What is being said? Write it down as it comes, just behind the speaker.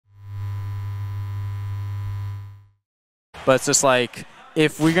but it's just like,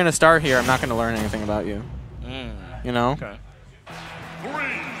 if we're going to start here, I'm not going to learn anything about you. You know? Okay.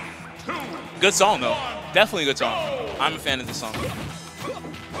 Good song, though. Definitely a good song. I'm a fan of this song.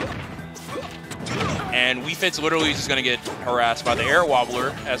 And Wii Fit's literally just going to get harassed by the air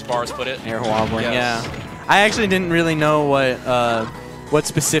wobbler, as Bars put it. Air wobbling, Yes. yeah. I actually didn't really know what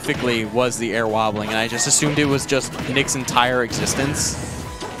specifically was the air wobbling, and I just assumed it was just Nick's entire existence.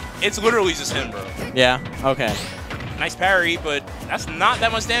 It's literally just him, bro. Yeah? Okay. Nice parry, but that's not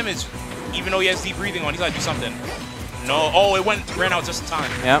that much damage. Even though he has deep breathing on, he's got to do something. No. Oh, it ran out just in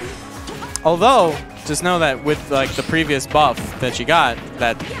time. Yep. Although, just know that with like the previous buff that she got,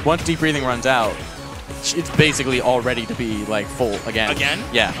 that once deep breathing runs out, it's basically all ready to be like full again. Again?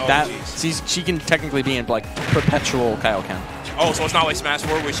 Yeah. Oh, she can technically be in like perpetual Kaioken. Oh, so it's not like Smash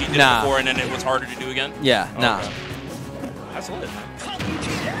 4 where she did it before and then it was harder to do again? Yeah, nah. Okay. That's lit.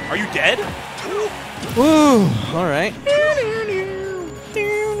 Are you dead? Woo! All right.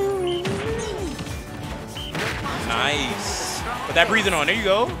 Nice. Put that breathing on. There you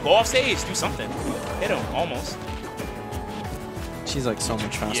go. Go off stage. Do something. Hit him. Almost. She's like so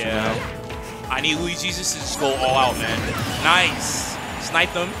much faster Yeah. now. I need Lui-Jesus to just go all out, man. Nice.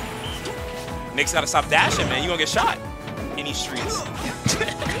 Snipe them. Nick's got to stop dashing, man. You're going to get shot in these streets.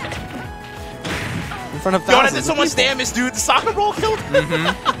 In front of thousands. Yo, that did so much damage, dude. The soccer ball killed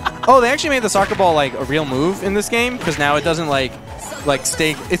him. Oh, they actually made the soccer ball like a real move in this game because now it doesn't like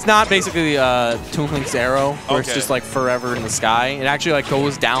stay. It's not basically Toon Link's arrow where it's just like forever in the sky. It actually like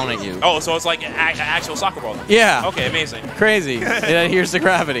goes down at you. Oh, so it's like an actual soccer ball. Yeah. Okay, amazing. Crazy. It adheres to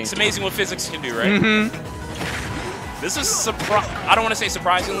gravity. It's amazing what physics can do, right? This is I don't want to say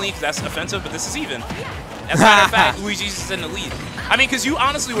surprisingly because that's offensive, but this is even. As a matter of fact, Lui-Jesus is in the lead. I mean, because you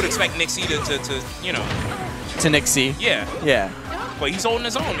honestly would expect Nick C to you know. To Nick C. Yeah. Yeah. But he's holding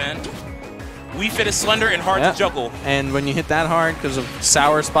his own, man. Wii Fit is slender and hard to juggle. And when you hit that hard because of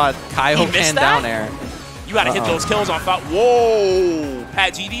Sour Spot, Kaioken down air. You got to hit those kills on Falcon. Whoa!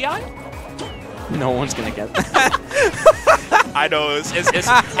 Pat GDI? No one's going to get that. I know. It's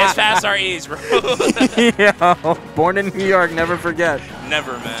past our age, bro. Yeah. Born in New York, never forget.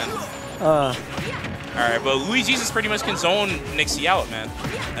 Never, man. All right, but Lui-Jesus pretty much can zone Nixie out, man.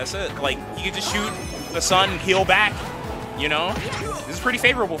 That's it. Like, he can just shoot the sun, heal back, you know? This is pretty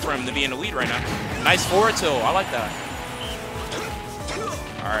favorable for him to be in the lead right now. Nice forward tilt. I like that.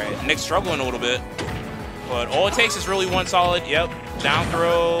 All right, Nick's struggling a little bit. But all it takes is really one solid, down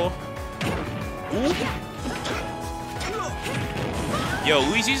throw. Ooh. Yo,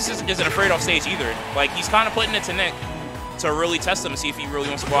 Lui-Jesus isn't afraid off stage either. Like, he's kind of putting it to Nick to really test him and see if he really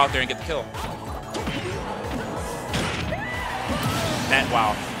wants to go out there and get the kill.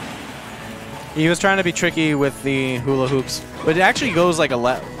 Wow. He was trying to be tricky with the hula hoops, but it actually goes like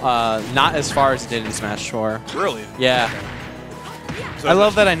not as far as it did in Smash 4. Really? Yeah. So I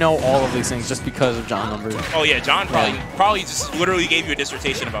love that I know all of these things just because of John Lumber. Oh yeah, John probably just literally gave you a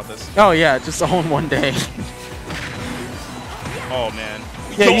dissertation about this. Oh yeah, just all in one day. Oh man.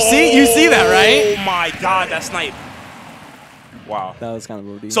 Yeah, you see that, right? Oh my god, that snipe. Wow. That was kind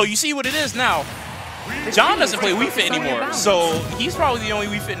of OD. So you see what it is now. John doesn't play Wii Fit anymore, so he's probably the only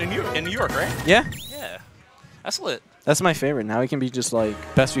Wii Fit in New York, right? Yeah. Yeah. That's lit. That's my favorite. Now he can be just like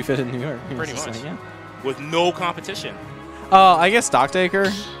best Wii Fit in New York. Pretty much. Like, yeah. With no competition. Oh, I guess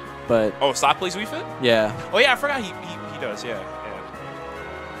Stocktaker, but... Oh, Stock plays Wii Fit? Yeah. Oh yeah, I forgot he does, yeah.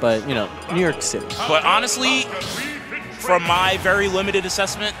 But, you know, New York City. But honestly, from my very limited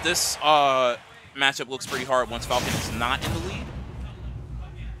assessment, this matchup looks pretty hard once Falcon is not in the lead.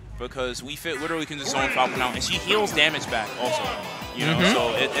 Because Wii Fit literally can just zone Falcon out, and she heals damage back also. You know,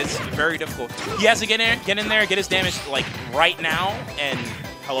 so it's very difficult. He has to get in there, get his damage like right now, and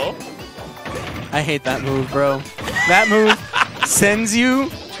hello? I hate that move, bro. That move sends you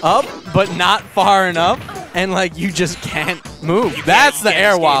up, but not far enough, and like you just can't move. That's the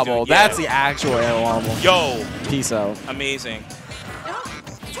air wobble. That's the actual air wobble. Yo. Peace out. Amazing.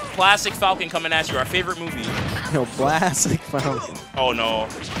 Classic Falcon coming at you, our favorite movie. Yo, classic Falcon. Oh no.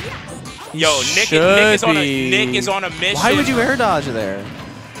 Yo, Nick is on a mission. Why would you air dodge there?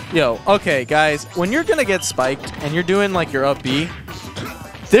 Yo, okay, guys, when you're gonna get spiked and you're doing like your up B,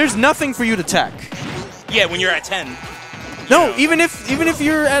 there's nothing for you to tech. Yeah, when you're at 10. No, even if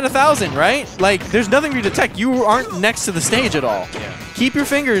you're at 1,000, right? Like, there's nothing for you to tech. You aren't next to the stage at all. Yeah. Keep your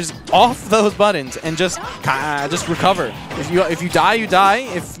fingers off those buttons and just recover. If you die, you die.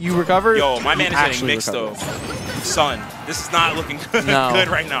 If you recover, yo, my man is getting actually mixed recover. though. Son, this is not looking good, No. good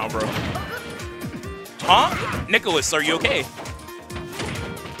right now, bro. Huh? Nicholas, are you okay?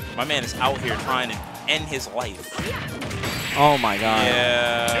 My man is out here trying to end his life. Oh my god.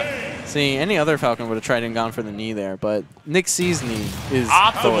 Yeah. See, any other Falcon would have tried and gone for the knee there, but Nick C's knee is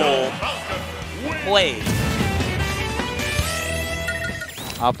optimal play.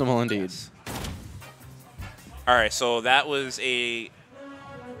 Optimal indeed. All right, so that was a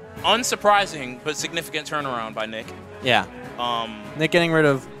unsurprising but significant turnaround by Nick. Yeah. Nick getting rid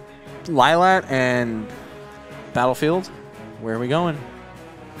of Lilat and Battlefield. Where are we going?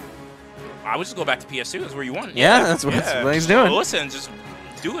 I would just go back to PS2. That's where you want. Yeah, that's what he's doing. So listen, just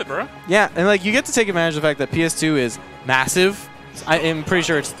do it, bro. Yeah, and like you get to take advantage of the fact that PS2 is massive. I'm pretty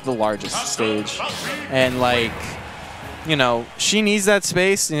sure it's the largest stage, and like, you know, she needs that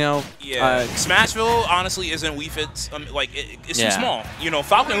space. You know. Yeah. Smashville honestly isn't Wii Fit. Like it's too small. You know,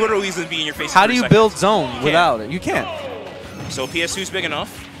 Falcon literally isn't be in your face. How do you build zone without it? You can't. So PS2 is big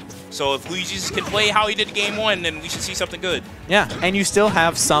enough. So if Lui-Jesus can play how he did Game 1, then we should see something good. Yeah, and you still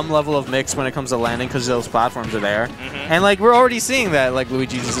have some level of mix when it comes to landing because those platforms are there. And like we're already seeing that like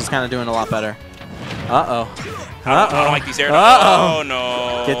Lui-Jesus is kind of doing a lot better. Uh-oh. I don't like these air. Uh-oh. Oh,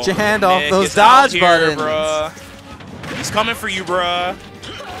 no. Get your hand off Nick, those dodge buttons. Bruh. He's coming for you, bruh.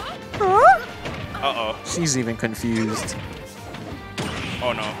 Uh-oh. She's even confused.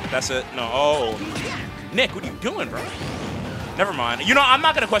 Oh, no. That's it. No. Oh. Nick, what are you doing, bro? Never mind. You know, I'm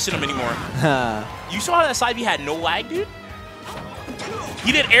not going to question him anymore. You saw how that side B had no lag, dude?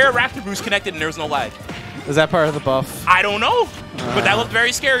 He did air raptor boost connected and there was no lag. Is that part of the buff? I don't know. But that looked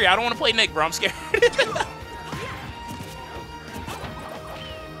very scary. I don't want to play Nick, bro. I'm scared.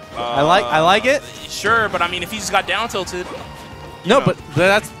 I like it. Sure, but I mean, if he just got down tilted. No, but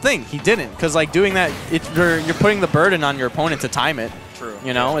that's the thing. He didn't, because like doing that, you're putting the burden on your opponent to time it. True.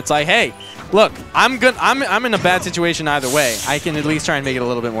 You know, it's like, hey, look, I'm good. I'm in a bad situation either way. I can at least try and make it a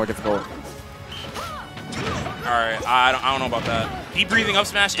little bit more difficult. All right, I don't know about that. Deep breathing up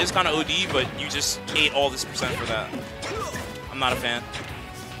smash is kind of OD, but you just ate all this percent for that. I'm not a fan.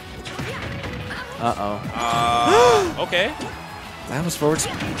 Uh-oh. Okay. That was forward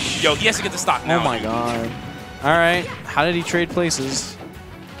smash. Yo, he has to get the stock now. Oh my god. All right. How did he trade places?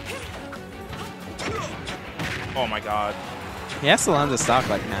 Oh my god. He has to land the stock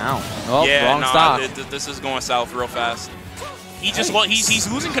like now. Oh, yeah, wrong stock. This is going south real fast. He just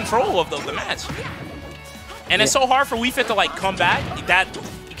he's losing control of the match. And it's so hard for Wii Fit to like come back. That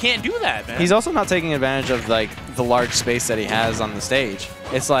you can't do that, man. He's also not taking advantage of like the large space that he has on the stage.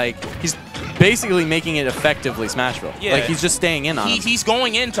 It's like he's basically making it effectively Smashville. Yeah. Like he's just staying in on him. He's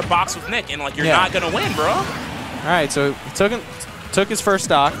going in to box with Nick, and like you're not gonna win, bro. All right, so he took his first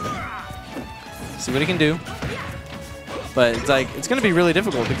stock. See what he can do. But it's like it's gonna be really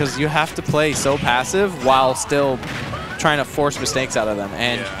difficult because you have to play so passive while still trying to force mistakes out of them.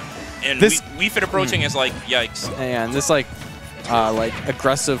 And and this Wii Fit approaching is like yikes. And this like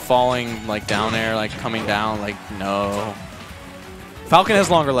aggressive falling like down air, like coming down, like no. Falcon has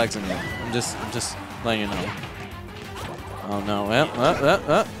longer legs than you. I'm just letting you know. Oh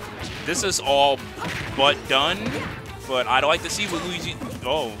no! This is all but done, but I'd like to see what Luigi.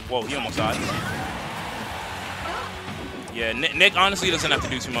 Oh, whoa! He almost died. Yeah, Nick honestly doesn't have to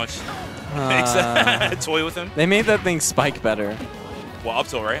do too much. Toy with him. They made that thing spike better. Well, up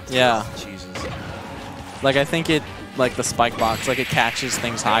till right? Yeah. Jesus. Like I think it, like the spike box, like it catches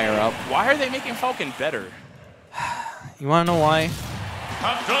things higher up. Why are they making Falcon better? You want to know why?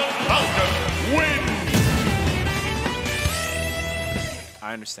 Falcon wins.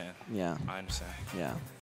 I understand. Yeah. I understand. Yeah.